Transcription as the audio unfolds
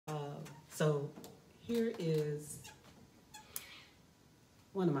So here is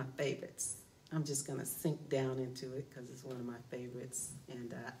one of my favorites. I'm just going to sink down into it because it's one of my favorites.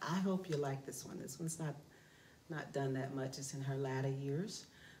 And I hope you like this one. This one's not done that much. It's in her latter years.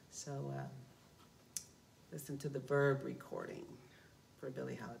 So listen to the Verb recording for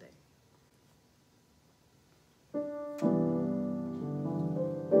Billie Holiday.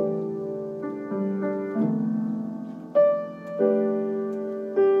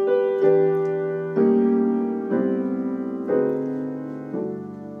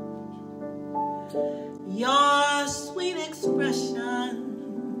 Your sweet expression,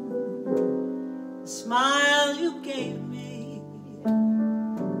 the smile you gave me,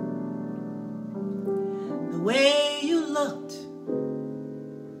 the way you looked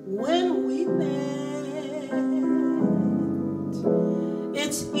when we met,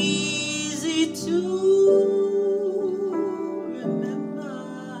 it's easy to remember,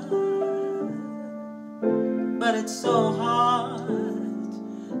 but it's so hard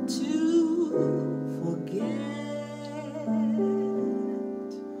to forget.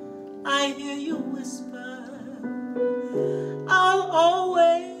 I hear you whisper, I'll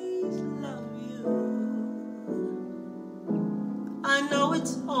always love you. I know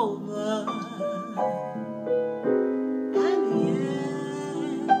it's over, and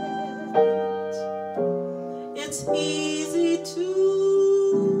yet it's easy to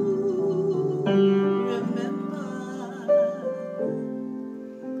remember,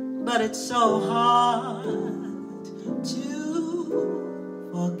 but it's so hard to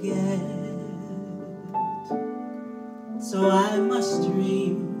forget. So I must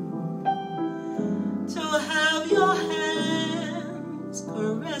dream to have your hands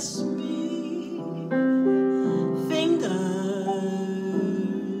caress me, fingers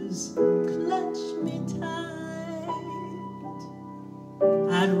clutch me tight.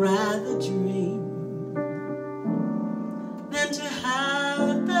 I'd rather dream than to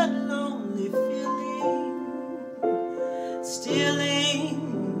have that lonely feeling stealing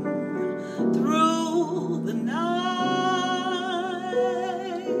through the night.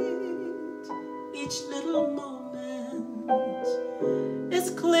 Each little moment is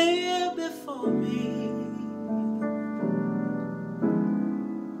clear before me,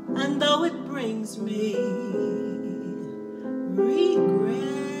 and though it brings me regret,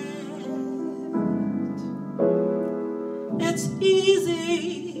 it's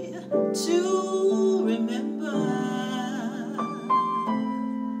easy to remember.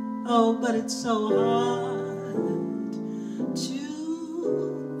 Oh, but it's so hard to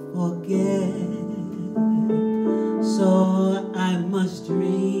forget. So I must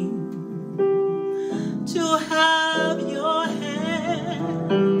dream to have your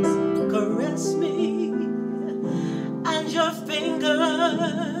hands caress me and your fingers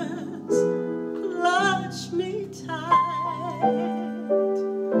clutch me tight.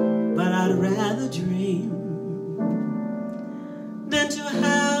 But I'd rather dream than to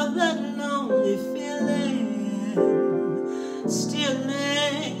have that lonely feeling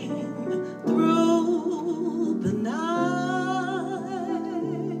stealing through the night.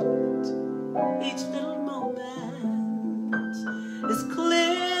 Each little moment is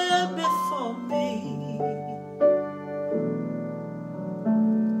clear before me,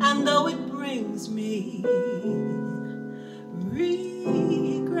 and though it brings me regret,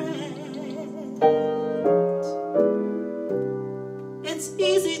 it's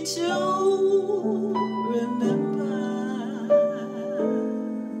easy to remember,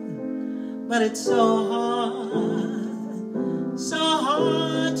 but it's so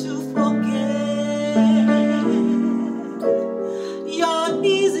hard to forget. You're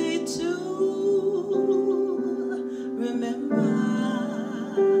easy to remember,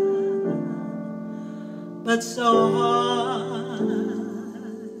 but so hard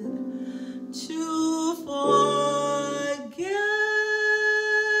to forget.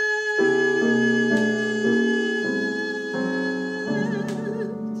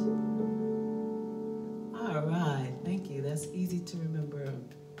 All right, thank you. That's easy to remember.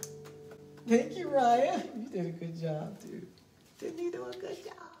 Thank you, Ryan. You did a good job, too. Didn't you do a good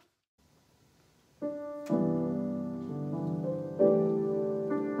job?